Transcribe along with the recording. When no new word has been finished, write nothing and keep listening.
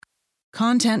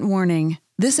Content warning.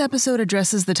 This episode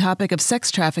addresses the topic of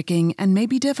sex trafficking and may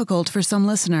be difficult for some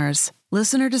listeners.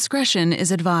 Listener discretion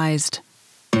is advised.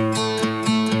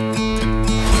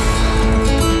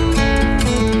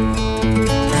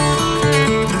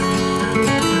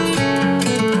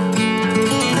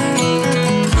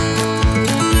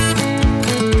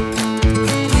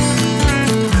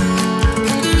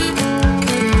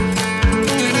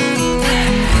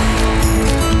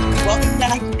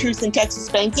 Truth in Texas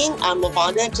Banking. I'm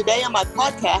LaVonda, and today on my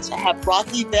podcast, I have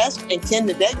Rocky Vest and Ken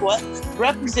Nadegwa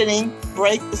representing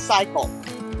Break the Cycle.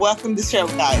 Welcome to the show,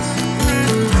 guys.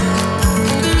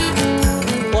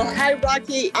 Well, hi,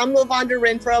 Rocky. I'm LaVonda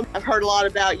Renfro. I've heard a lot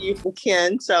about you from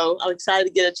Ken, so I'm excited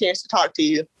to get a chance to talk to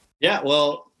you. Yeah,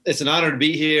 well, it's an honor to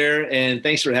be here, and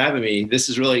thanks for having me. This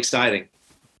is really exciting.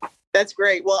 That's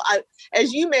great. Well,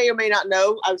 as you may or may not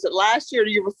know, I was at last year,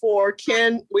 the year before,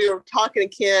 Ken, we were talking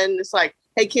to Ken. It's like,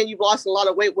 hey, Ken, you've lost a lot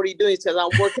of weight. What are you doing? He says, I'm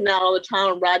working out all the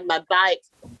time. I'm riding my bike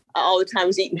all the time.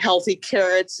 He's eating healthy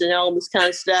carrots and all this kind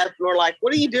of stuff. And we're like,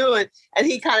 what are you doing? And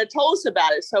he kind of told us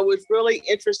about it. So it was really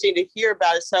interesting to hear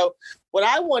about it. So what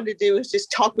I wanted to do is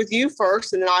just talk with you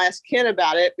first, and then I'll ask Ken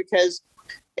about it because,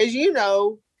 as you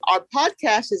know, our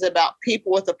podcast is about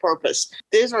people with a purpose.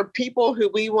 These are people who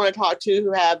we want to talk to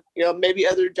who have, maybe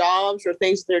other jobs or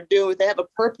things they're doing. They have a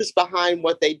purpose behind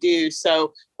what they do.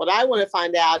 So what I want to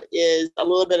find out is a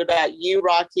little bit about you,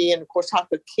 Rocky, and of course, talk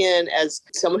with Ken as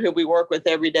someone who we work with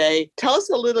every day. Tell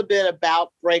us a little bit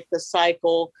about Break the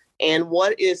Cycle and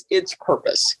what is its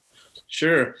purpose.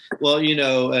 Sure. Well,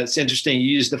 it's interesting. You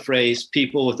use the phrase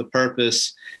people with a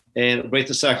purpose, and Break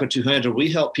the Cycle 200,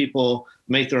 we help people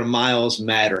make their miles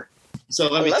matter. So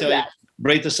let me tell you,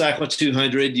 Break the Cycle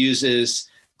 200 uses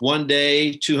 1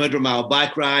 day, 200-mile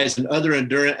bike rides and other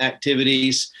endurance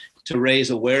activities to raise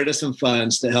awareness and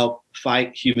funds to help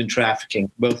fight human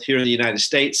trafficking, both here in the United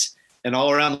States and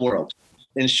all around the world.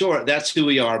 In short, that's who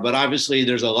we are, but obviously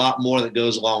there's a lot more that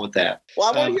goes along with that.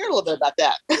 Well, I want to hear a little bit about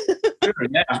that. Sure,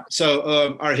 yeah.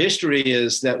 So our history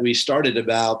is that we started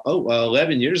about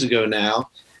 11 years ago now.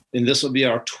 And this will be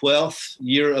our 12th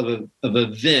year of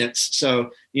events.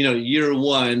 So, year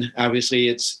one, obviously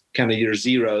it's kind of year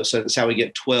zero. So that's how we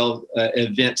get 12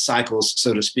 event cycles,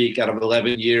 so to speak, out of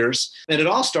 11 years. And it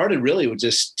all started really with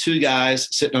just two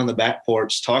guys sitting on the back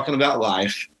porch talking about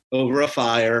life over a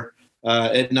fire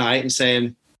at night and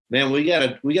saying, man, we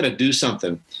gotta do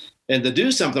something. And the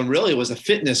do something really was a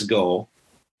fitness goal.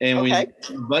 And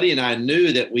Buddy and I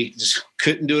knew that we just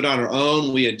couldn't do it on our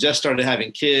own. We had just started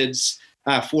having kids.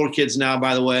 I have 4 kids now,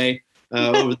 by the way,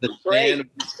 over the span of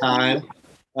time.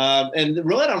 And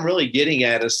really what I'm really getting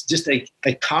at is just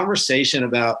a conversation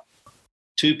about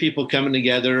two people coming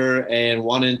together and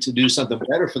wanting to do something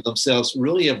better for themselves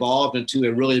really evolved into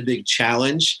a really big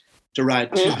challenge to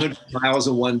ride 200 miles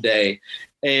in 1 day.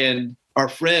 And our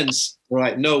friends were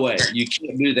like, no way, you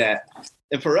can't do that.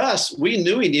 And for us, we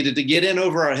knew we needed to get in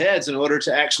over our heads in order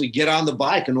to actually get on the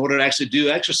bike, in order to actually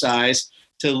do exercise,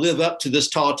 to live up to this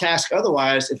tall task.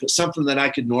 Otherwise, if it's something that I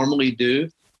could normally do,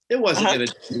 it wasn't going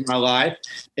to change my life.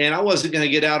 And I wasn't going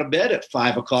to get out of bed at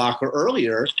 5 o'clock or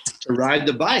earlier to ride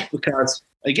the bike because,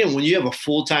 again, when you have a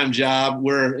full-time job,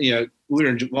 we're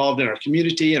involved in our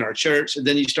community and our church, and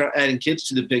then you start adding kids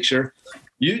to the picture,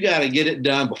 you got to get it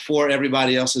done before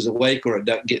everybody else is awake or it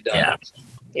doesn't get done.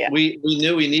 Yeah. We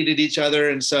knew we needed each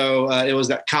other. And so it was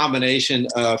that combination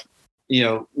of,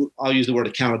 I'll use the word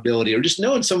accountability, or just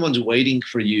knowing someone's waiting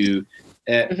for you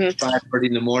at 5:30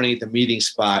 in the morning at the meeting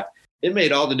spot. It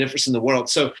made all the difference in the world.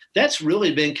 So that's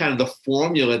really been kind of the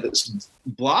formula that's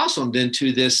blossomed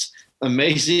into this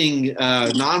amazing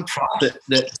nonprofit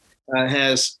that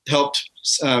has helped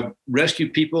rescue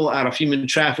people out of human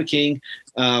trafficking,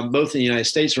 both in the United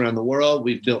States and around the world.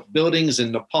 We've built buildings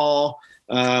in Nepal.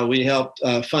 We helped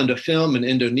fund a film in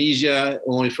Indonesia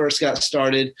when we first got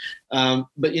started.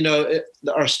 But,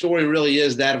 our story really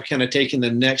is that of kind of taking the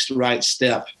next right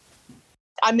step.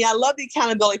 I mean, I love the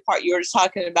accountability part you were just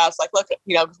talking about. It's like, look,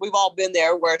 we've all been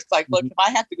there where it's like, look, if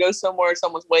I have to go somewhere,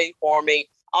 someone's waiting for me,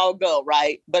 I'll go,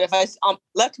 right? But if I'm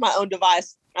left to my own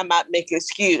device, I might make an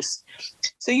excuse.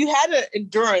 So you had an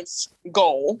endurance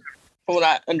goal, from what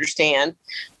I understand.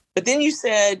 But then you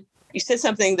said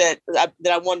something that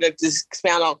I wanted to just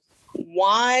expound on.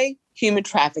 Why human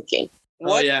trafficking?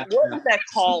 What is that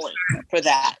calling for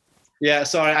that? Yeah,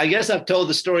 sorry. I guess I've told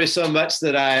the story so much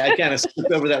that I kind of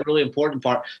skipped over that really important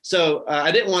part. So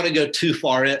I didn't want to go too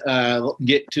far,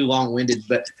 get too long-winded.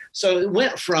 But so it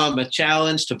went from a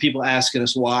challenge to people asking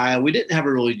us why. We didn't have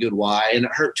a really good why, and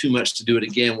it hurt too much to do it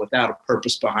again without a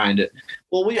purpose behind it.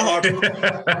 Well, we are.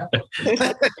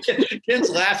 Ken's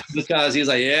laughing because he's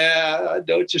like, "Yeah, I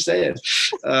know what you're saying."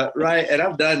 Right. And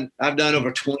I've done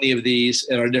over 20 of these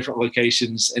at our different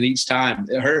locations, and each time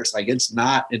it hurts. Like, it's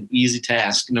not an easy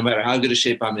task, no matter how good a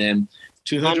shape I'm in.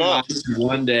 200 miles in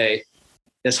one day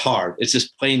is hard. It's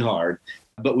just plain hard.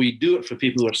 But we do it for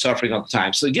people who are suffering all the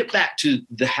time. So to get back to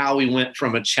how we went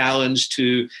from a challenge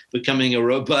to becoming a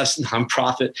robust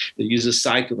nonprofit that uses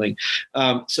cycling.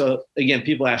 So again,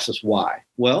 people ask us why.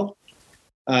 Well,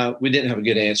 we didn't have a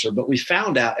good answer, but we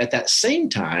found out at that same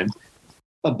time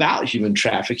about human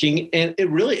trafficking, and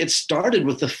it started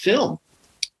with the film.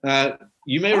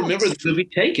 You may remember the movie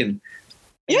Taken.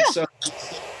 Yeah. And so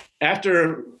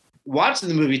after watching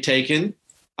the movie Taken,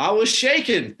 I was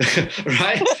shaken,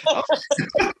 right?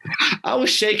 I was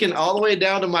shaken all the way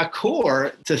down to my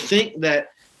core to think that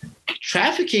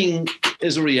trafficking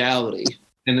is a reality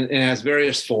and it has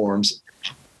various forms.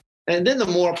 And then the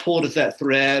more I pulled at that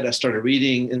thread, I started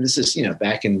reading, and this is,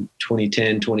 back in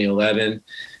 2010, 2011.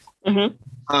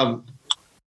 Mm-hmm.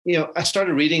 I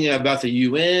started reading about the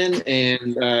UN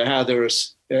and how there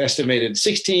was estimated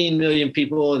 16 million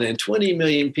people, and then 20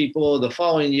 million people the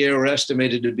following year were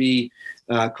estimated to be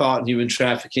caught in human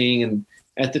trafficking. And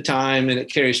at the time, and it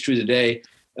carries true today,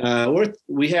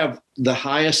 we have the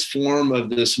highest form of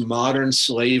this modern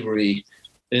slavery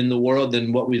in the world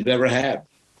than what we've ever had.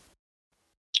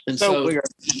 And so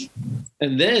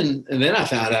and then I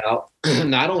found out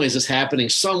not only is this happening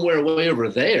somewhere way over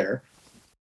there,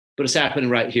 but it's happening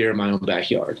right here in my own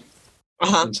backyard.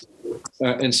 Uh-huh.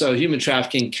 And so human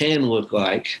trafficking can look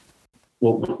like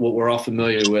what we're all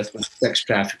familiar with sex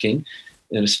trafficking,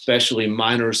 and especially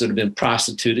minors that have been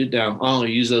prostituted. Now, I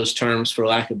only use those terms for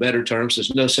lack of better terms.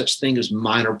 There's no such thing as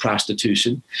minor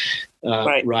prostitution,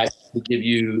 right? But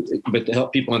to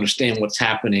help people understand what's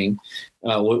happening,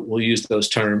 we'll use those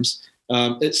terms.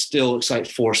 It's like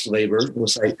forced labor.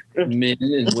 It's like men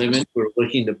and women who are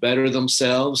looking to better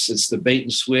themselves. It's the bait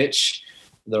and switch.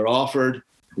 They're offered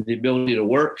the ability to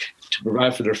work, to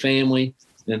provide for their family.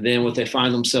 And then what they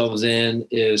find themselves in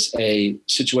is a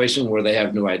situation where they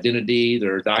have no identity.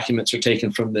 Their documents are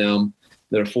taken from them.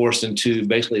 They're forced into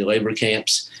basically labor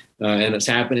camps. And it's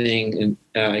happening,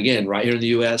 again, right here in the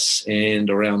U.S. and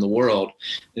around the world.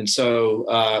 And so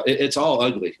it's all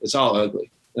ugly. It's all ugly.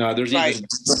 There's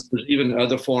even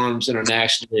other forms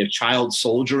internationally of child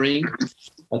soldiering.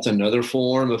 That's another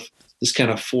form of this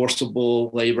kind of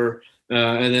forcible labor.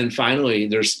 And then finally,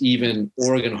 there's even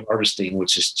organ harvesting,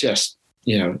 which is just,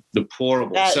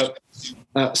 deplorable. So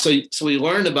we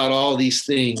learned about all these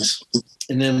things.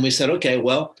 And then we said, okay,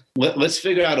 well, let's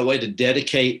figure out a way to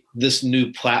dedicate this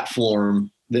new platform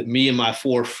that me and my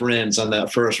 4 friends on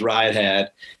that first ride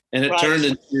had. And it turned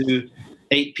into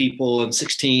 8 people and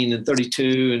 16 and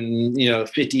 32 and,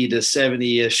 50 to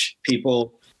 70-ish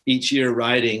people each year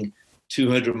riding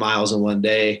 200 miles in one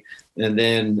day. And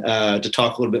then to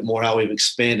talk a little bit more how we've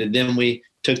expanded, then we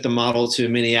took the model to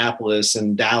Minneapolis,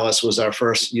 and Dallas was our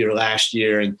first year last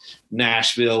year, and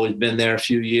Nashville, we've been there a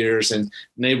few years, and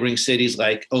neighboring cities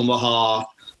like Omaha,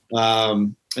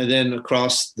 and then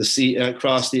across the sea,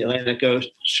 across the Atlantic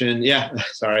Ocean. Yeah,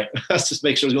 sorry. Let's just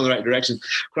make sure we're going the right direction.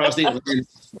 Across the Atlantic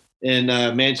in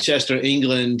Manchester,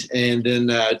 England, and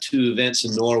then 2 events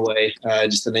in Norway,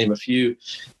 just to name a few.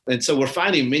 And so we're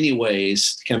finding many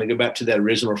ways to kind of go back to that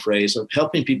original phrase of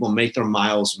helping people make their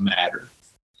miles matter.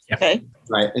 Okay.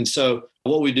 Right. And so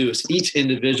what we do is each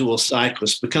individual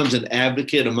cyclist becomes an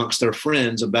advocate amongst their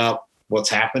friends about what's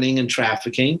happening in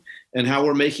trafficking and how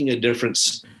we're making a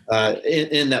difference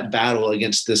in that battle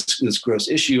against this gross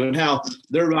issue, and how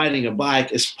they're riding a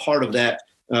bike is part of that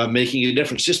making a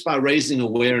difference just by raising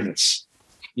awareness.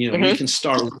 We can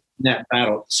start that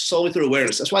battle solely through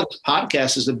awareness. That's why this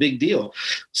podcast is a big deal.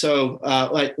 So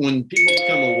like when people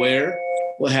become aware,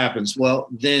 what happens? Well,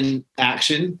 then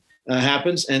action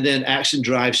happens, and then action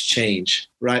drives change,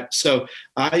 right? So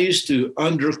I used to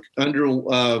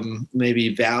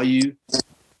maybe value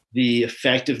the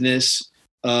effectiveness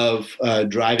of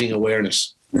driving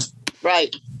awareness.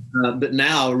 Right. But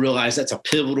now I realize that's a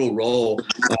pivotal role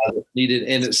needed,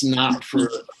 and it's not for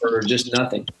just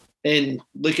nothing. And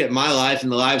look at my life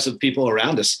and the lives of people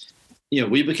around us.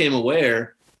 We became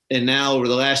aware, and now over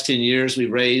the last 10 years,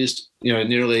 we've raised,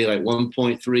 nearly like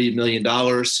 $1.3 million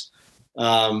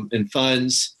in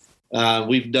funds.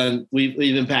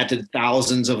 We've impacted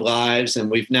thousands of lives,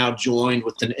 and we've now joined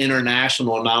with an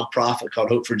international nonprofit called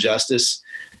Hope for Justice.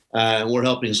 And we're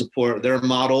helping support their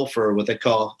model for what they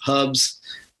call hubs.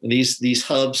 And these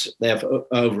hubs, they have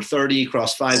over 30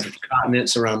 across 5 different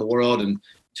continents around the world, and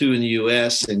 2 in the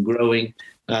U.S. and growing.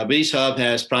 But each hub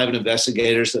has private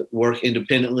investigators that work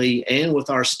independently and with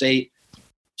our state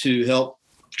to help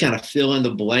kind of fill in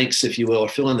the blanks, if you will, or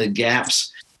fill in the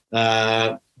gaps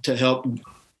to help,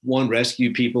 one,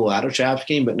 rescue people out of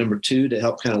trafficking, but number two, to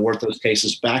help kind of work those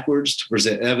cases backwards, to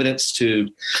present evidence to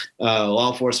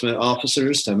law enforcement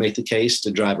officers to make the case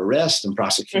to drive arrest and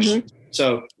prosecution. Mm-hmm.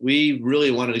 So we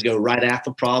really wanted to go right at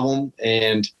the problem.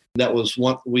 And that was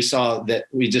one, we saw that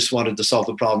we just wanted to solve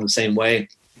the problem the same way.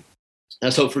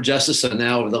 Let's Hope for Justice. So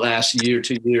now over the last year,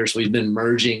 2 years, we've been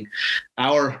merging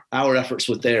our efforts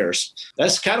with theirs.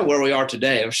 That's kind of where we are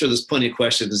today. I'm sure there's plenty of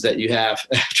questions that you have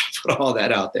to put all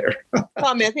that out there. Well,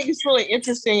 I mean, I think it's really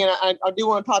interesting. And I do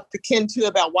want to talk to Ken too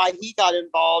about why he got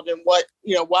involved and what,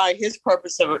 why his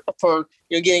purpose for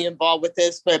getting involved with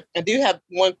this. But I do have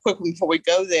one quick one before we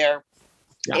go there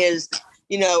is,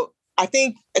 I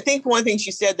think one of the things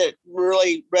you said that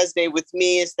really resonated with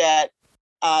me is that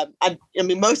I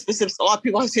mean, most of us, a lot of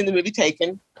people have seen the movie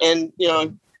Taken and,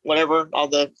 whatever, all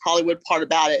the Hollywood part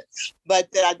about it. But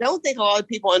I don't think a lot of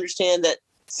people understand that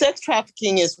sex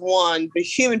trafficking is one, but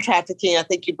human trafficking, I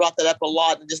think you brought that up a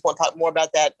lot. I just want to talk more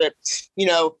about that. But,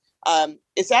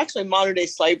 it's actually modern day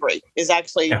slavery is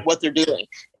actually what they're doing.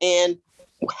 And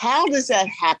how does that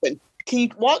happen? Can you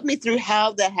walk me through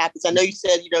how that happens? I know you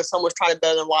said, someone's trying to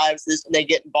better their lives and they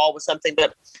get involved with something,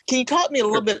 but can you talk to me a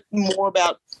little bit more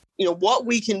about what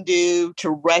we can do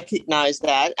to recognize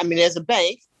that? I mean, as a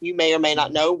bank, you may or may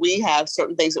not know, we have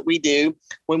certain things that we do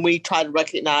when we try to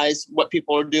recognize what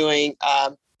people are doing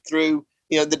through,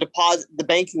 the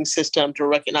banking system to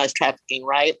recognize trafficking,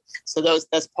 right? So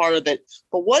that's part of it.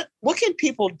 But what can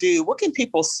people do? What can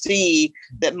people see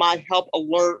that might help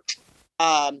alert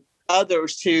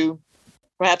others to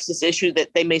perhaps this issue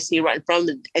that they may see right in front of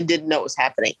them and didn't know was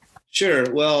happening?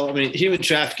 Sure. Well, I mean, human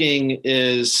trafficking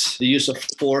is the use of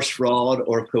force, fraud,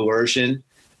 or coercion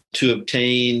to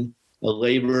obtain a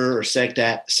labor or sex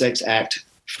act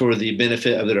for the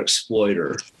benefit of their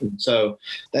exploiter. And so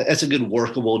that's a good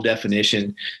workable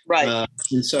definition. Right.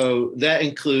 And so that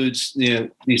includes,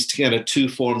 these kind of two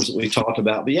forms that we talked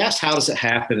about. But you asked, how does it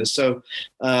happen? And so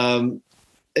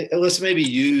let's maybe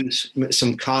use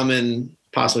some common,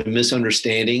 possibly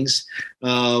misunderstandings.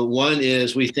 One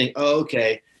is we think,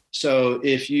 okay, so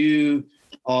if you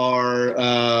are,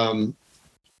 I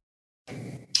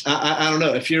don't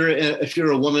know, if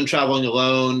you're a woman traveling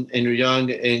alone and you're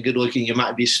young and good looking, you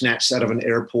might be snatched out of an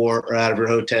airport or out of your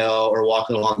hotel or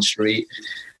walking along the street.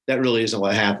 That really isn't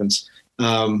what happens.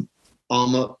 Almost,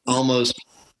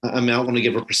 I mean, I don't want to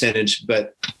give a percentage,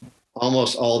 but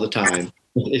almost all the time,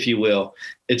 if you will,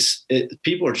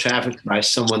 people are trafficked by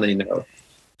someone they know.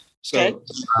 So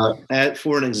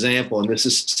for an example, and this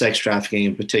is sex trafficking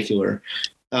in particular.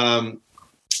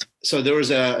 So there was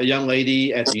a young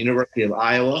lady at the University of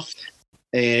Iowa,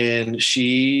 and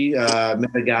she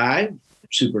met a guy,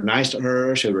 super nice to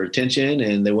her, showed her attention,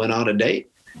 and they went on a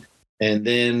date. And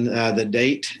then the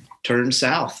date turned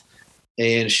south,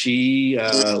 and she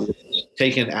was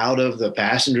taken out of the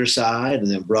passenger side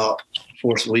and then brought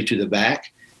forcibly to the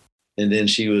back. And then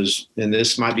she was, and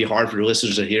this might be hard for your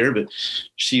listeners to hear, but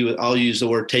I'll use the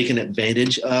word taken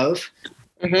advantage of.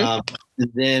 Mm-hmm.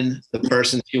 And then the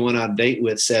person she went on a date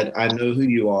with said, I know who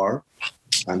you are.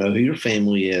 I know who your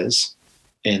family is.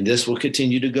 And this will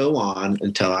continue to go on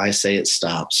until I say it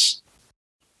stops.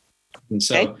 And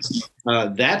so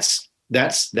that's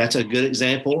a good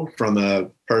example from a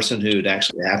person who it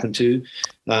actually happened to.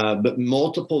 But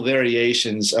multiple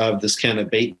variations of this kind of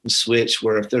bait and switch,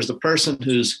 where if there's a person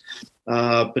who's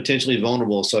potentially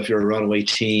vulnerable, so if you're a runaway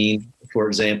teen, for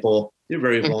example, you're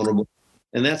very vulnerable.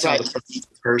 And that's how the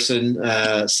person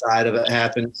side of it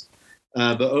happens.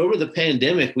 But over the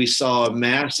pandemic, we saw a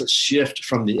massive shift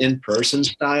from the in-person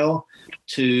style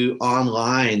to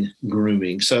online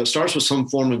grooming. So it starts with some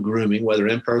form of grooming, whether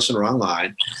in person or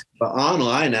online. But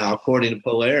online now, according to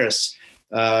Polaris,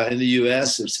 in the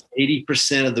U.S., it's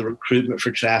 80% of the recruitment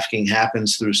for trafficking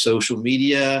happens through social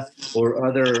media or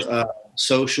other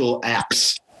social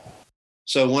apps.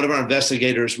 So one of our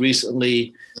investigators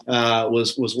recently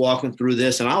was walking through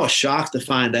this, and I was shocked to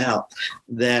find out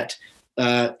that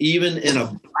even in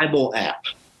a Bible app,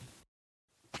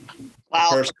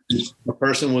 a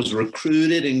person was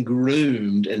recruited and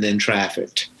groomed and then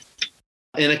trafficked.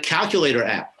 In a calculator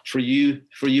app for you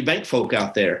bank folk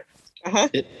out there. Uh-huh.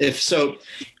 If so,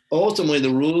 ultimately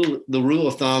the rule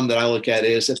of thumb that I look at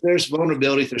is if there's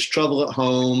vulnerability, if there's trouble at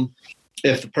home,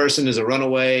 if the person is a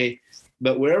runaway,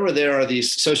 but wherever there are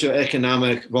these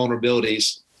socioeconomic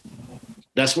vulnerabilities,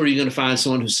 that's where you're going to find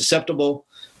someone who's susceptible.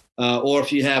 Or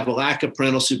if you have a lack of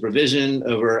parental supervision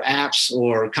over apps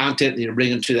or content that you're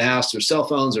bringing to the house through cell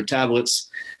phones or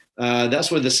tablets, that's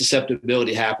where the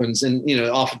susceptibility happens. And,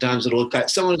 oftentimes it'll look like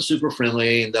someone's super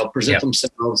friendly and they'll present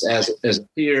themselves as a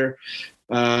peer.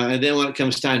 And then when it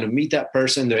comes time to meet that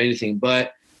person, they're anything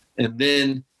but. And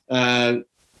then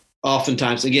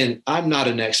oftentimes, again, I'm not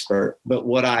an expert, but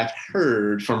what I've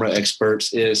heard from our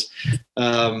experts is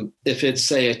if it's,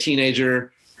 say, a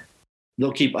teenager,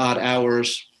 they'll keep odd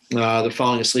hours. They're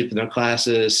falling asleep in their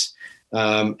classes.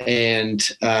 And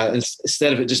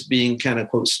instead of it just being kind of,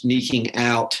 quote, sneaking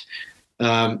out,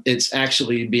 it's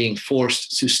actually being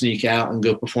forced to sneak out and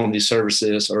go perform these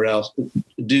services, or else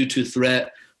due to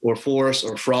threat or force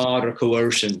or fraud or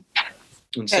coercion.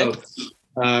 And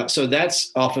so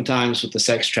that's oftentimes what the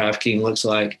sex trafficking looks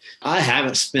like. I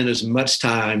haven't spent as much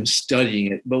time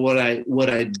studying it, but what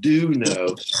I do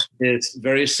know is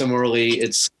very similarly,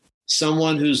 it's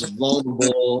someone who's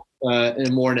vulnerable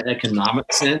in more an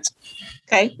economic sense.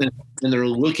 Okay. And they're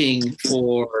looking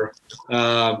for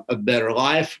a better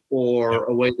life or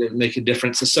a way to make a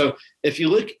difference. And so if you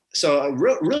look, a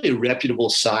really reputable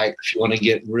site, if you want to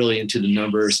get really into the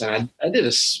numbers, and I did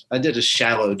a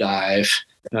shallow dive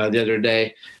the other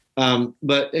day.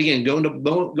 But again,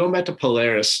 going back to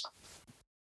Polaris,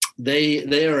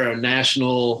 they are a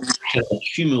national kind of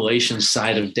accumulation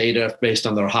site of data based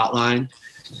on their hotline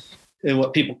and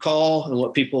what people call and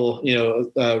what people,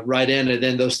 write in, and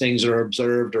then those things are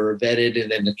observed or vetted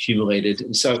and then accumulated.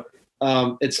 And so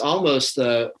it's almost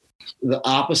the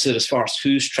opposite as far as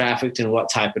who's trafficked and what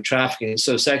type of trafficking.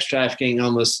 So sex trafficking,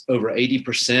 almost over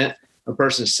 80% of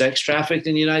persons sex trafficked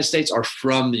in the United States are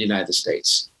from the United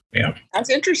States. Yeah. That's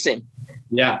interesting.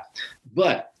 Yeah.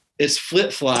 But it's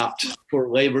flip-flopped for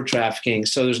labor trafficking.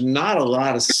 So there's not a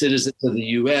lot of citizens of the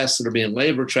U.S. that are being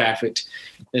labor trafficked.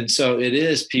 And so it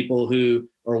is people who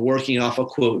are working off a,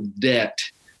 quote, debt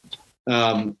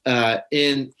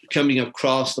in coming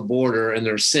across the border, and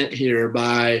they're sent here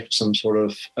by some sort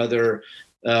of other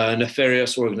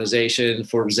nefarious organization,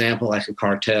 for example, like a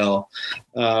cartel.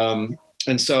 And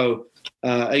so,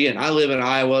 again, I live in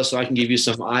Iowa, so I can give you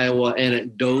some Iowa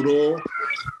anecdotal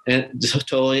and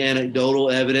totally anecdotal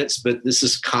evidence, but this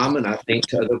is common, I think,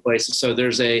 to other places. So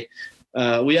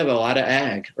we have a lot of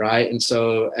ag, right? And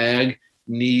so ag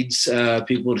needs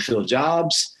people to fill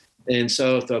jobs. And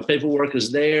so if the paperwork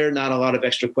is there, not a lot of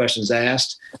extra questions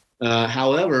asked.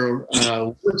 However,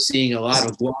 we're seeing a lot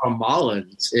of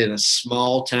Guatemalans in a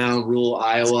small town, rural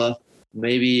Iowa,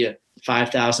 maybe a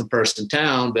 5,000 person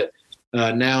town, but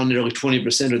now nearly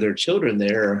 20% of their children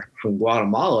there are from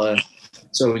Guatemala.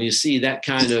 So when you see that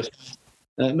kind of,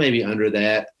 maybe under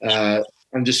that,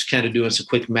 I'm just kind of doing some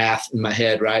quick math in my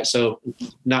head, right? So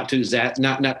not to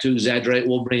exaggerate,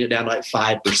 we'll bring it down to like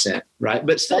 5%, right?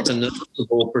 But still, it's a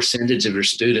noticeable percentage of your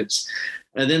students,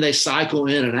 and then they cycle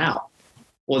in and out.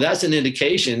 Well, that's an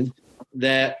indication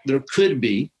that there could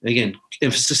be, again,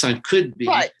 emphasis on could be,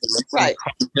 right.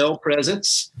 cartel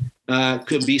presence.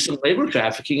 Could be some labor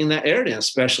trafficking in that area,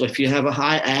 especially if you have a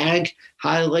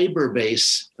high labor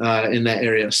base in that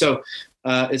area. So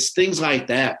it's things like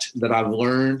that I've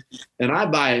learned, and I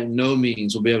by no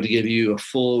means will be able to give you a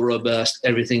full, robust,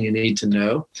 everything you need to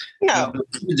know. No,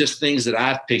 just things that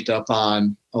I've picked up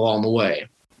on along the way.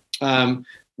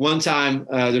 One time,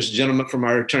 there's a gentleman from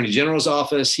our Attorney General's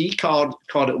office. He called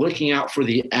it looking out for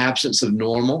the absence of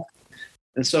normal.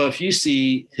 And so if you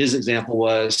see, his example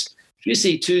was, if you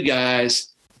see two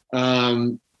guys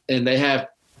and they have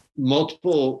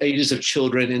multiple ages of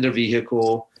children in their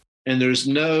vehicle, and there's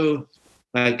no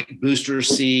like booster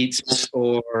seats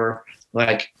or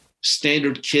like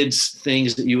standard kids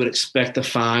things that you would expect to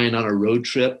find on a road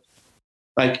trip.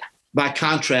 Like by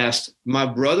contrast, my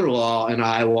brother-in-law and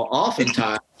I will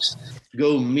oftentimes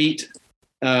go meet.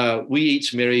 We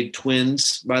each married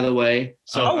twins, by the way.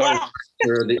 So wow.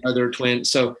 The other twin.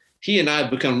 So he and I have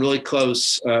become really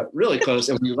close, and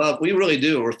we really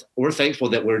do. We're thankful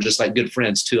that we're just like good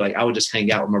friends too. Like I would just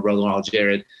hang out with my brother-in-law,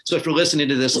 Jared. So if you're listening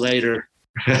to this later,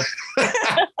 I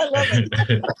love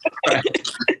it.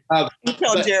 You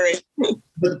tell Jerry. But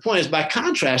the point is, by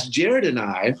contrast, Jared and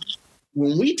I,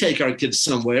 when we take our kids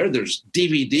somewhere, there's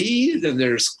DVDs and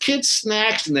there's kids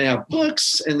snacks and they have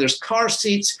books and there's car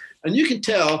seats. And you can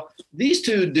tell these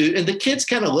two do, and the kids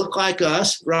kind of look like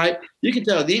us, right? You can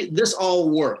tell this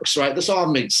all works, right? This all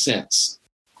makes sense.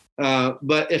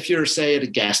 But if you're, say, at a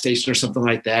gas station or something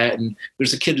like that, and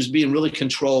there's a kid who's being really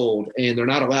controlled and they're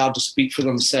not allowed to speak for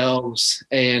themselves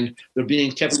and they're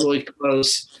being kept really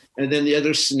close, and then the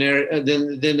other scenario,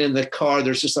 then in the car,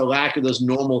 there's just a lack of those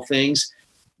normal things.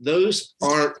 Those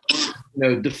aren't,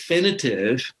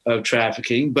 definitive of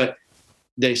trafficking, but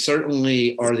they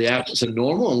certainly are the absence of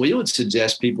normal. And we would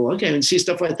suggest people, okay, when you see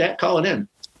stuff like that, call it in.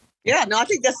 Yeah, no, I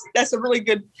think that's a really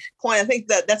good point. I think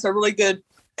that's a really good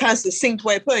kind of succinct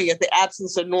way of putting it. The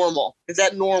absence of normal. Is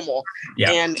that normal?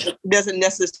 Yeah. And it doesn't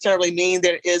necessarily mean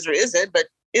that it is or isn't, but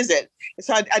is it?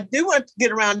 So I do want to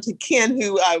get around to Ken,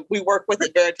 who we work with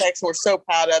at Veritex, and we're so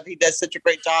proud of. He does such a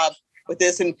great job with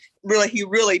this, and he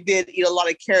really did eat a lot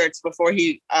of carrots before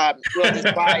he really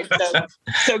died.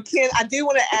 So Ken, I do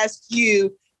want to ask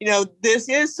you. This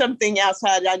is something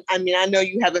outside. I mean, I know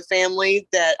you have a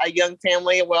young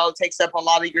family. Well, it takes up a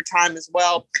lot of your time as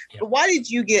well. Yeah. But why did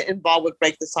you get involved with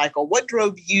Break the Cycle? What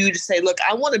drove you to say, look,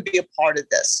 I want to be a part of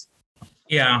this?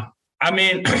 Yeah. I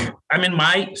mean,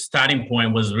 my starting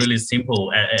point was really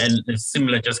simple and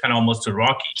similar, just kind of almost to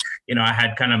Rocky. I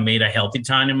had kind of made a healthy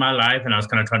turn in my life, and I was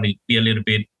kind of trying to be a little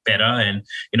bit better and,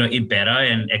 eat better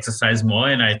and exercise more.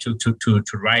 And I took to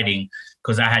writing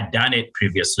because I had done it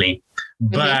previously.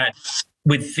 But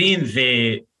within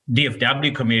the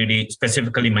DFW community,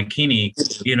 specifically McKinney,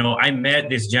 I met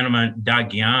this gentleman,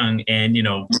 Doug Young, and,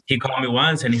 he called me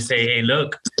once and he said, hey,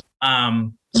 look,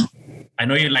 I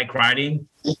know you like writing.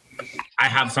 I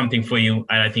have something for you,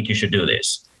 and I think you should do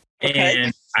this. Okay.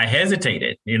 And I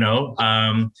hesitated,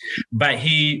 but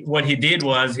what he did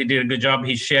was he did a good job.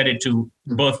 He shared it to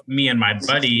both me and my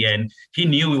buddy, and he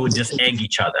knew we would just egg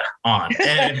each other on.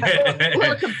 A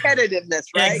little competitiveness,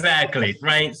 right? Exactly,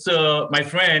 right? So my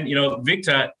friend,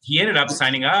 Victor, he ended up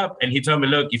signing up, and he told me,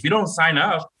 look, if you don't sign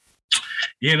up,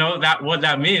 what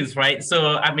that means, right?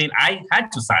 So, I mean, I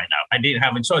had to sign up. I didn't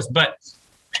have a choice. But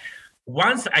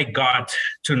once I got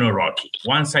to know Rocky,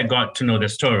 once I got to know the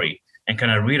story and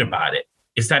kind of read about it,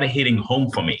 it started hitting home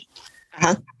for me.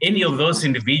 Uh-huh. Any of those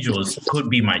individuals could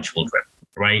be my children,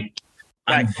 right?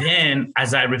 And then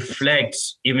as I reflect,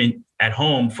 even at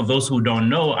home, for those who don't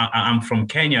know, I'm from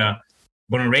Kenya,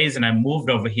 born and raised, and I moved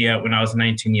over here when I was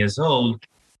 19 years old.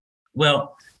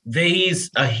 Well, there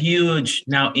is a huge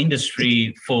now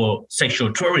industry for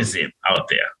sexual tourism out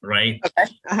there, right?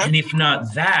 Okay. Uh-huh. And if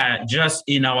not that, just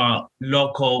in our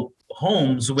local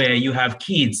homes where you have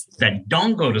kids that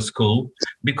don't go to school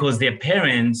because their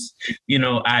parents,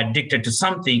 are addicted to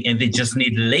something and they just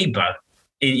need labor,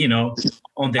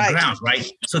 on the ground,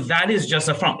 right? So that is just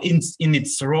a form in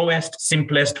its rawest,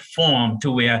 simplest form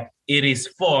to where it is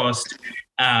forced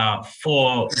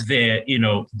for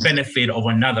the, benefit of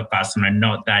another person and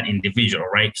not that individual,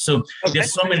 right? So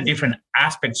there's so many different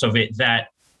aspects of it that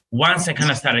once I kind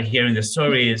of started hearing the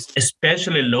stories,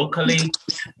 especially locally,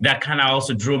 that kind of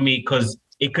also drew me because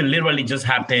it could literally just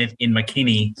happen in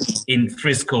McKinney, in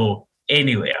Frisco,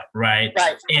 anywhere, right?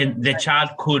 And the child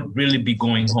could really be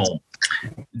going home.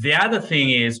 The other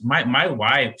thing is my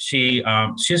wife, she's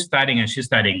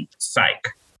studying psych,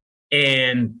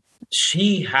 and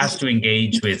she has to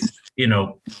engage with,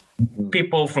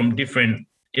 people from different,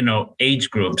 age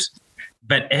groups.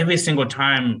 But every single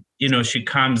time, she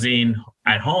comes in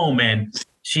at home and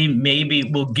she maybe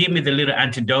will give me the little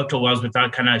anecdotals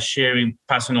without kind of sharing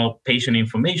personal patient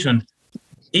information.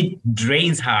 It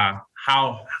drains her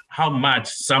how much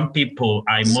some people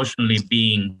are emotionally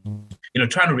being,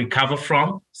 trying to recover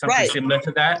from something similar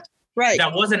to that. Right.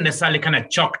 That wasn't necessarily kind of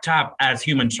chalked up as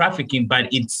human trafficking, but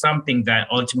it's something that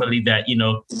ultimately that,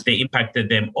 they impacted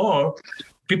them or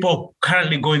people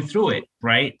currently going through it.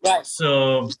 Right.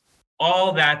 So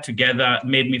all that together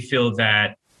made me feel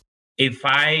that if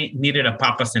I needed a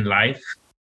purpose in life,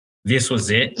 this was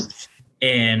it.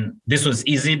 And this was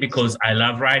easy because I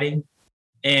love writing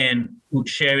and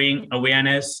sharing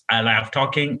awareness. I love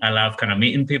talking. I love kind of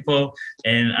meeting people.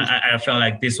 And I felt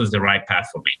like this was the right path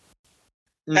for me.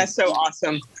 That's so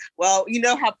awesome. Well, you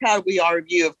know how proud we are of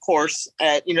you, of course.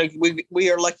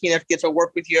 We are lucky enough to get to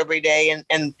work with you every day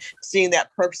and seeing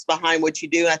that purpose behind what you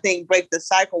do. And I think Break the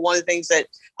Cycle, one of the things that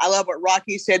I love what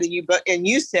Rocky said and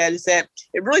you said is that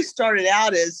it really started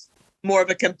out as more of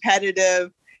a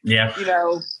competitive,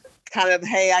 kind of,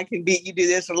 hey, I can beat you, do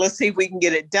this, or let's see if we can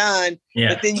get it done.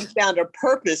 Yeah. But then you found a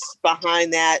purpose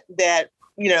behind that,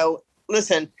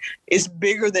 listen, it's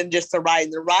bigger than just the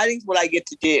writing. The writing's what I get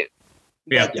to do.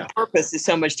 But the purpose is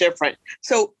so much different.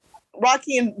 So,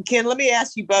 Rocky and Ken, let me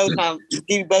ask you both, give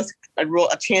you both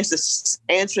a chance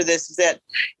to answer this, is that,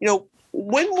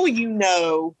 when will you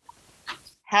know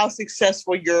how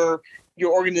successful your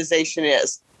organization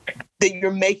is, that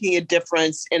you're making a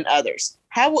difference in others?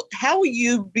 How will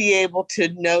you be able to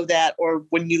know that? Or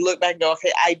when you look back and go,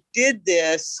 okay, I did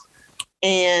this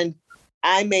and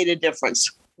I made a difference.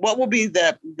 What will be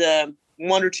the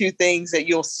one or two things that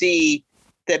you'll see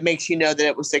that makes you know that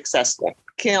it was successful?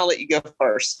 Ken, I'll let you go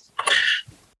first.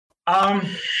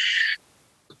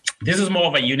 This is more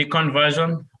of a unicorn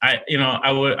version,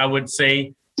 I would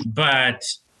say, but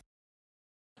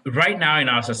right now in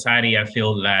our society, I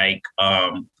feel like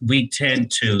we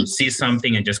tend to see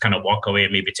something and just kind of walk away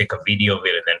and maybe take a video of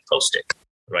it and then post it,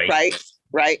 right?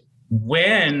 Right.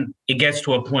 When it gets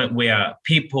to a point where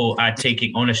people are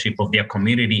taking ownership of their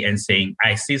community and saying,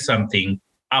 I see something,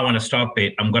 I want to stop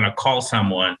it, I'm going to call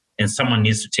someone, and someone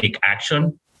needs to take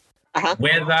action,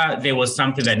 whether there was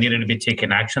something that needed to be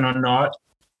taken action or not,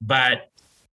 but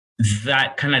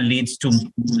that kind of leads to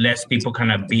less people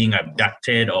kind of being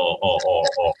abducted or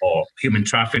human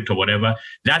trafficked or whatever.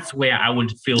 That's where I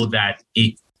would feel that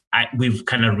we've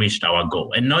kind of reached our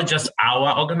goal. And not just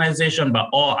our organization, but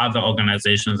all other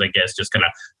organizations, I guess, just kind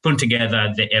of put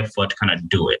together the effort to kind of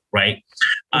do it, right?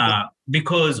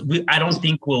 Because I don't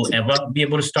think we'll ever be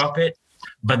able to stop it.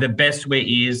 But the best way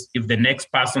is if the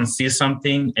next person sees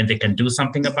something and they can do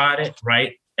something about it,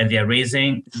 right? And they're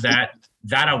raising that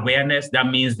awareness, that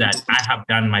means that I have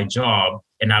done my job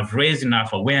and I've raised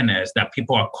enough awareness that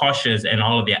people are cautious and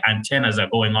all of their antennas are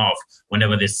going off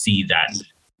whenever they see that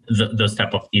those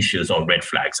type of issues or red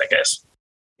flags, I guess.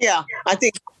 Yeah, I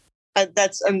think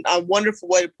that's a wonderful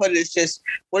way to put it. It's just,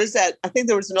 what is that? I think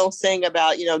there was an old saying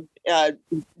about,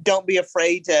 don't be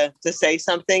afraid to say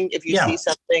something if you see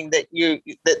something that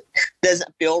that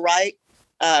doesn't feel right.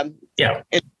 And,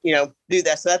 do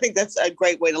that. So I think that's a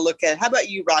great way to look at it. How about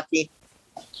you, Rocky?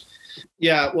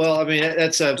 Yeah, well, I mean,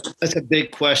 that's a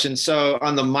big question. So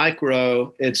on the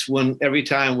micro, it's when every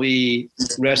time we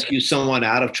rescue someone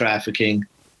out of trafficking,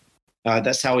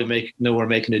 that's how we know we're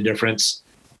making a difference.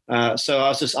 So I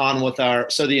was just on with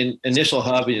the initial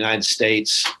hub in the United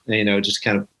States, just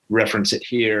kind of reference it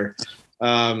here,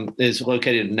 is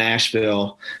located in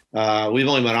Nashville. We've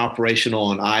only been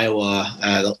operational in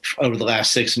Iowa over the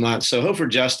last 6 months. So Hope for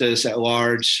Justice at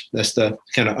large, that's the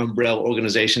kind of umbrella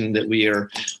organization that we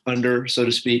are under, so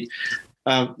to speak,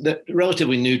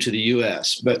 relatively new to the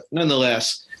U.S. But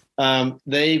nonetheless,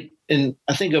 they, in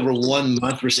I think over 1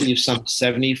 month, received some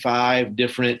 75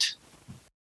 different,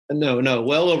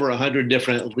 well over 100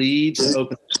 different leads and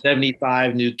opened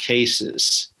 75 new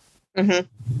cases. Mm-hmm.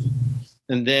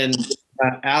 And then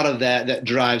out of that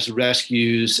drives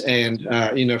rescues. And,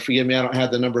 forgive me, I don't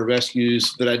have the number of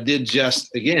rescues, but I did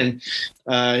just, again,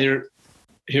 hear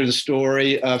the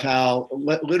story of how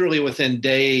literally within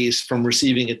days from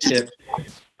receiving a tip,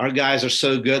 our guys are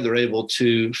so good, they're able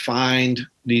to find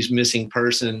these missing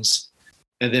persons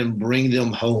and then bring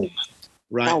them home.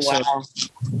 Right. Oh, wow.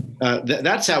 So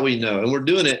that's how we know. And we're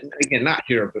doing it, again, not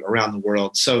here, but around the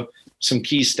world. So some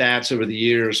key stats over the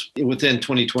years within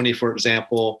 2020, for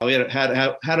example, we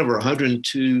had over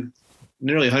 102,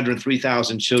 nearly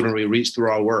 103,000 children we reached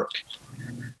through our work.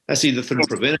 That's either through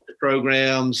preventative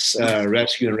programs,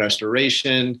 rescue and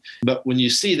restoration. But when you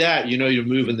see that, you're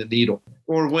moving the needle.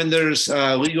 Or when there's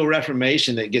legal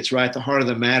reformation that gets right at the heart of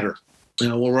the matter.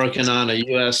 We're working on a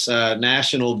U.S.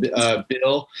 national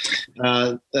bill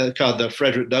called the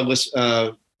Frederick Douglass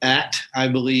Act, I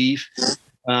believe.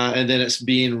 And then it's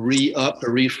being re-upped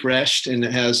or refreshed, and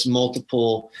it has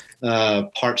multiple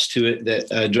parts to it that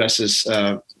addresses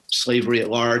slavery at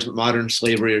large, modern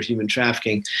slavery or human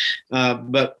trafficking.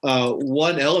 But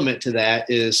one element to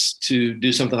that is to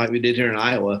do something like we did here in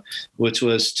Iowa, which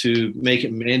was to make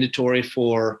it mandatory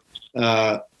for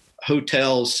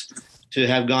hotels to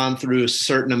have gone through a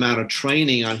certain amount of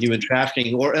training on human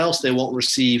trafficking, or else they won't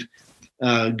receive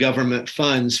government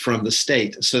funds from the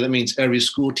state. So that means every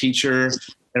school teacher,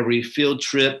 every field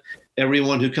trip,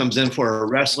 everyone who comes in for a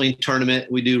wrestling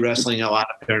tournament. We do wrestling a lot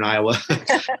up here in Iowa.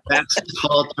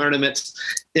 Basketball tournaments.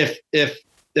 If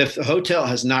the hotel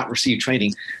has not received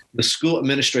training, the school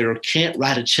administrator can't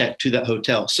write a check to that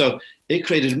hotel. So it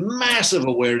created massive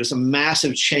awareness, a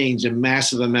massive change, and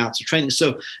massive amounts of training.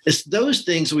 So it's those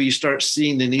things where you start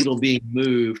seeing the needle being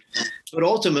moved. But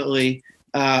ultimately,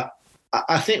 I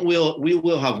think we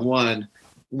will have won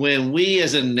when we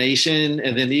as a nation,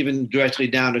 and then even directly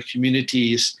down to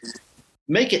communities,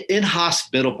 make it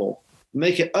inhospitable,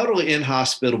 make it utterly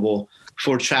inhospitable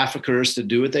for traffickers to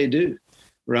do what they do,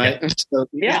 right?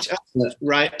 Yeah. So,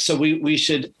 right. So we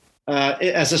should,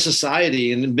 as a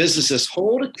society and in businesses,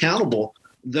 hold accountable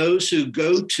those who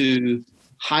go to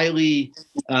highly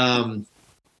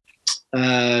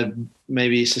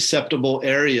maybe susceptible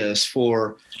areas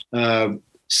for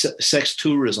sex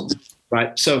tourism,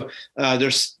 right? So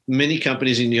there's many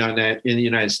companies in the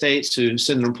United States who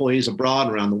send their employees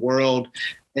abroad around the world.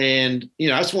 And,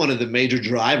 that's one of the major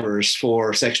drivers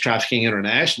for sex trafficking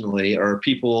internationally are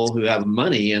people who have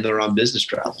money and they're on business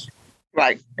travel.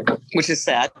 Right. Which is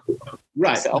sad.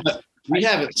 Right. So, but we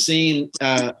haven't seen,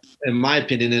 in my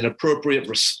opinion, an appropriate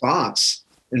response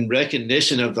in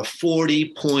recognition of the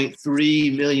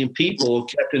 40.3 million people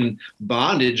kept in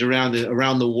bondage around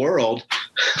the world,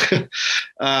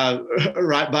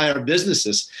 right by our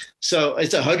businesses. So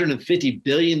it's a $150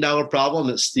 billion problem.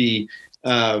 It's the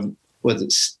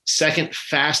second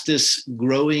fastest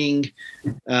growing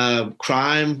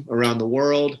crime around the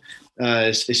world.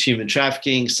 Is human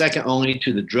trafficking, second only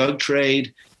to the drug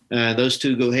trade. Those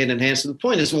two go hand in hand. So the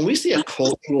point is, when we see a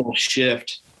cultural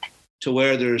shift to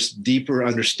where there's deeper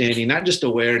understanding, not just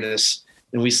awareness,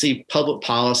 and we see public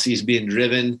policies being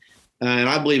driven, and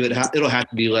I believe it'll have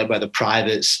to be led by the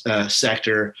private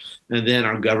sector, and then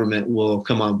our government will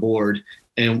come on board.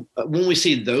 And when we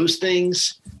see those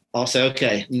things, I'll say,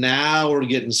 okay, now we're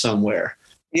getting somewhere.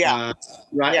 Yeah.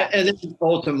 Right. Yeah. And then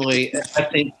ultimately, I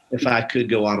think if I could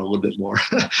go on a little bit more,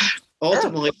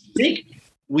 ultimately, I think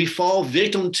we fall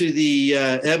victim to the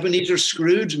Ebenezer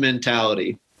Scrooge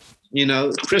mentality. You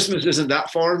know, Christmas isn't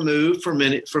that far removed for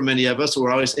many of us.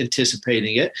 We're always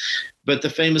anticipating it. But the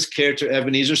famous character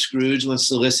Ebenezer Scrooge, when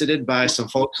solicited by some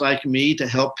folks like me to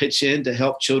help pitch in to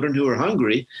help children who are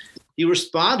hungry, he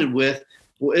responded with,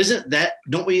 well,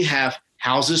 don't we have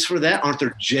houses for that? Aren't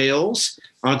there jails?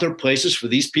 Aren't there places for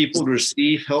these people to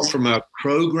receive help from a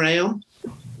program?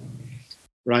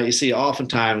 Right. You see,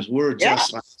 oftentimes we're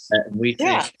just like that. And we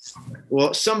think,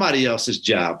 well, somebody else's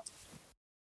job.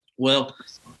 Well,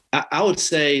 I would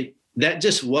say that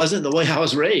just wasn't the way I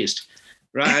was raised.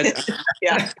 Right.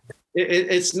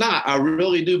 It's not. I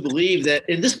really do believe that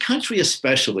in this country,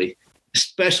 especially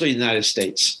the United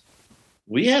States,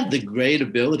 we have the great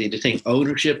ability to take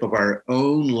ownership of our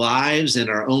own lives and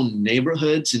our own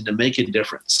neighborhoods and to make a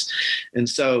difference. And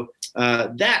so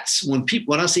that's when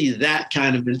I see that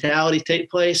kind of mentality take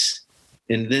place,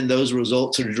 and then those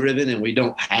results are driven, and we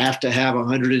don't have to have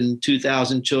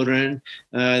 102,000 children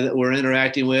that we're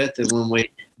interacting with. And when we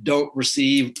don't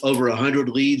receive over 100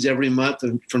 leads every month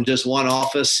from just one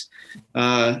office,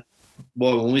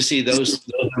 when we see those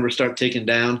numbers start ticking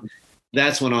down,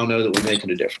 that's when I'll know that we're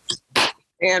making a difference.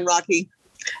 And Rocky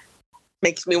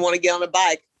makes me want to get on a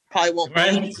bike. Probably won't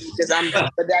be because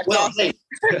but that's awesome.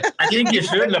 I think you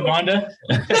should, Lavonda.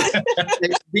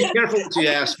 Be careful what you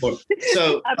ask for.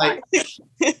 So,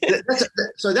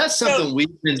 that's something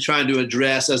we've been trying to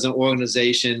address as an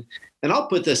organization. And I'll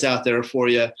put this out there for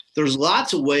you. There's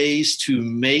lots of ways to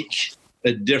make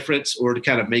a difference or to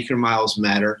kind of make your miles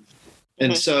matter.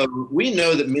 And so we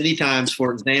know that many times,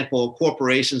 for example,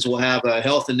 corporations will have a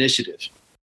health initiative,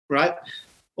 right?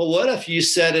 Well, what if you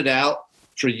set it out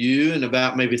for you and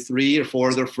about maybe 3 or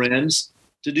 4 other friends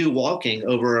to do walking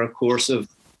over a course of,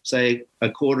 say, a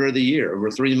quarter of the year,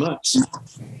 over 3 months?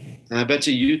 And I bet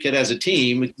you could, as a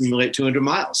team, accumulate 200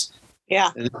 miles. Yeah.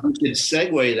 And you could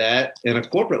segue that in a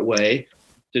corporate way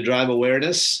to drive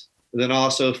awareness, and then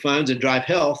also funds and drive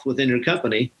health within your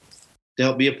company to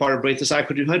help be a part of Break the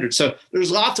Cycle 200. So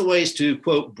there's lots of ways to,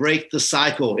 quote, break the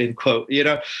cycle, end quote. You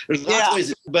know, there's lots of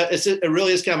ways, but it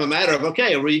really is kind of a matter of,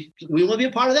 okay, we want to be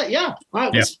a part of that? Yeah. All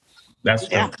right. Yeah. That's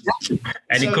true.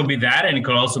 And it could be that, and it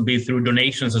could also be through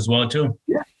donations as well, too.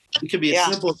 Yeah. It could be a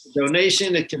simple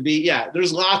donation. It can be,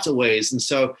 there's lots of ways. And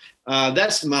so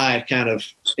that's my kind of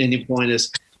ending point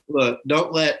is, look,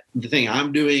 don't let the thing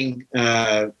I'm doing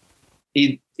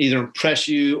either impress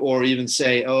you or even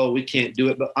say, oh, we can't do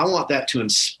it. But I want that to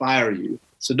inspire you.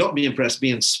 So don't be impressed, be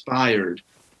inspired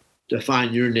to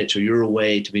find your niche or your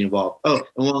way to be involved. Oh,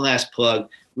 and one last plug,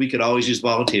 we could always use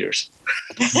volunteers.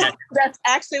 That's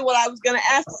actually what I was going to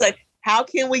ask. Like, how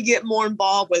can we get more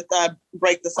involved with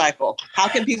Break the Cycle? How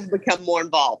can people become more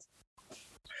involved?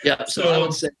 Yeah, so I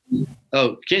would say,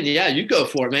 Ken, you go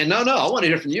for it, man. No, I want to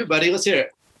hear from you, buddy. Let's hear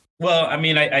it. Well, I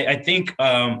mean, I think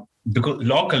because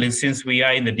locally, since we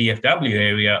are in the DFW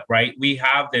area, right, we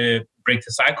have the Break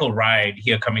the Cycle ride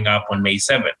here coming up on May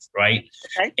 7th, right?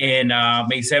 Okay. And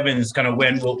May 7th is kind of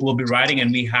when we'll be riding,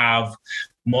 and we have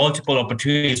multiple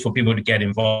opportunities for people to get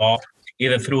involved,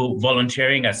 either through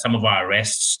volunteering at some of our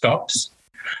rest stops,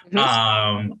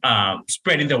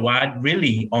 spreading the word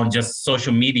really on just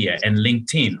social media and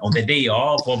LinkedIn on the day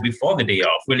off or before the day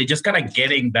off, really just kind of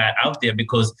getting that out there,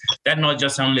 because that not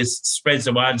just only spreads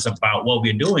the word about what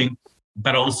we're doing,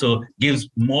 but also gives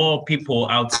more people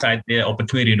outside the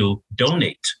opportunity to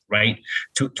donate, right,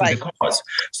 to the cause.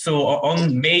 So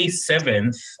on May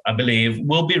 7th, I believe,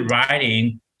 we'll be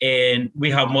riding, and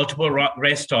we have multiple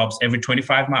rest stops every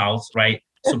 25 miles, right?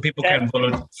 So people can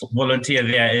volunteer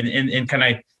there and kind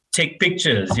of take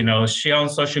pictures, share on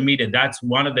social media. That's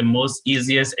one of the most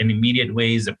easiest and immediate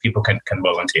ways that people can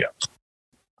volunteer.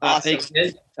 Awesome.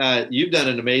 Hey, Ken, you've done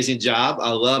an amazing job.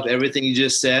 I love everything you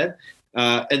just said.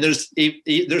 And there's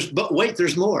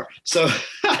more. So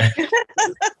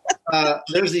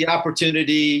there's the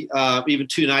opportunity, even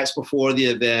 2 nights before the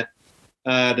event,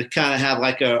 to kind of have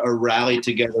like a rally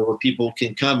together where people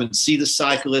can come and see the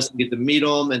cyclists and get to meet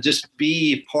them and just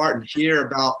be part and hear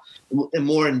about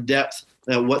more in depth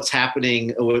what's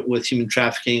happening with human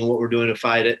trafficking and what we're doing to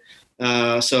fight it.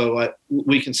 So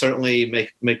we can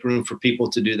certainly make room for people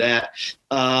to do that.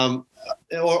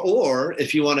 Or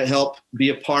if you want to help be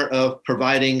a part of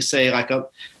providing, say, like a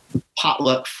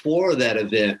potluck for that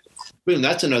event, boom,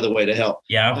 that's another way to help.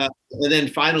 Yeah. And then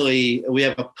finally, we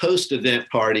have a post-event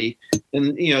party,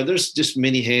 and there's just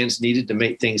many hands needed to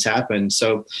make things happen.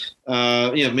 So,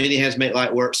 many hands make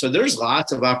light work. So there's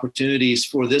lots of opportunities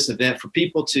for this event for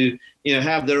people to,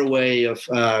 have their way of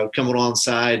coming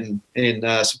alongside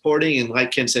and supporting, and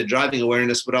like Ken said, driving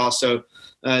awareness, but also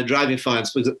driving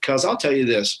funds. Because I'll tell you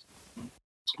this,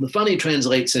 the funding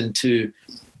translates into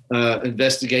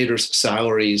investigators'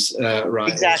 salaries,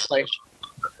 right? Exactly.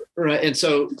 Right. And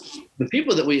so the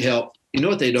people that we help, you know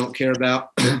what they don't care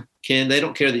about, Ken? They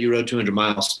don't care that you rode 200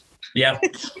 miles. Yeah,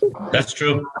 that's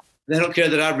true. They don't care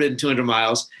that I've ridden 200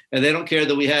 miles, and they don't care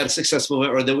that we had a successful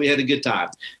event or that we had a good time.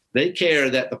 They care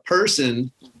that the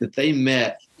person that they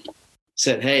met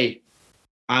said, hey,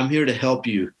 I'm here to help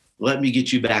you. Let me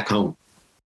get you back home.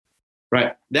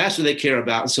 Right. That's what they care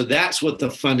about. And so that's what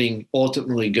the funding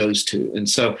ultimately goes to. And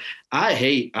so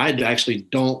I actually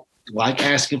don't like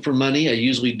asking for money. I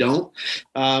usually don't,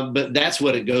 but that's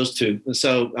what it goes to. And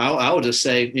so I would just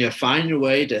say, find your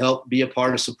way to help be a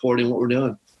part of supporting what we're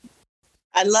doing.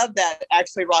 I love that,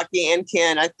 actually, Rocky and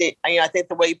Ken. I think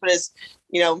the way you put it is,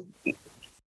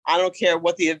 I don't care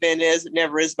what the event is. It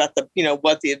never is about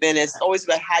what the event is. It's always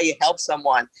about how you help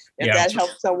someone. If that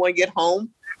helps someone get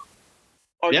home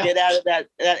or get out of that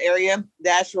area,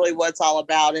 that's really what it's all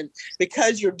about. And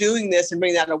because you're doing this and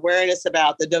bringing that awareness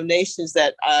about the donations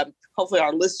that hopefully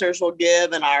our listeners will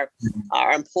give, and our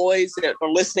employees that are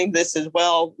listening to this as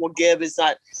well will give, is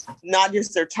not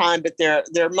just their time, but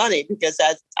their money, because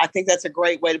I think that's a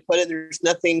great way to put it. There's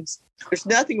nothing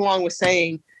wrong with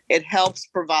saying it helps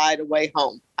provide a way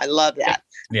home. I love that.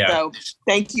 Yeah. So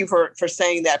thank you for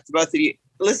saying that, for both of you.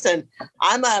 Listen,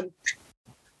 I'm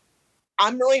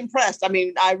really impressed. I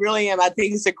mean, I really am. I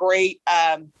think it's a great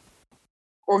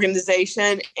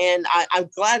organization, and I'm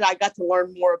glad I got to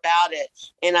learn more about it.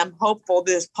 And I'm hopeful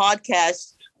this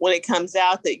podcast, when it comes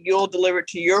out, that you'll deliver it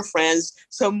to your friends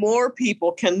so more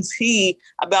people can see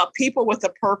about people with a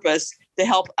purpose to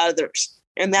help others.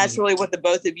 And that's really what the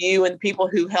both of you and the people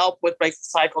who help with Break the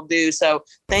Cycle do. So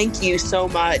thank you so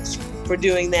much for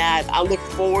doing that. I look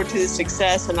forward to the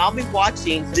success, and I'll be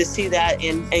watching to see that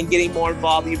and getting more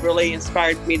involved. You've really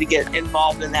inspired me to get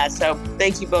involved in that. So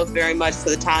thank you both very much for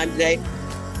the time today.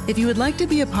 If you would like to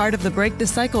be a part of the Break the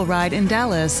Cycle ride in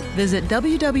Dallas, visit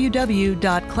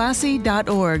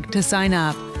www.classy.org to sign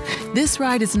up. This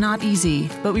ride is not easy,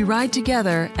 but we ride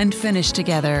together and finish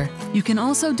together. You can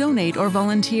also donate or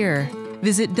volunteer.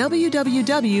 Visit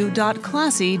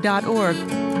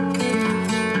www.classy.org.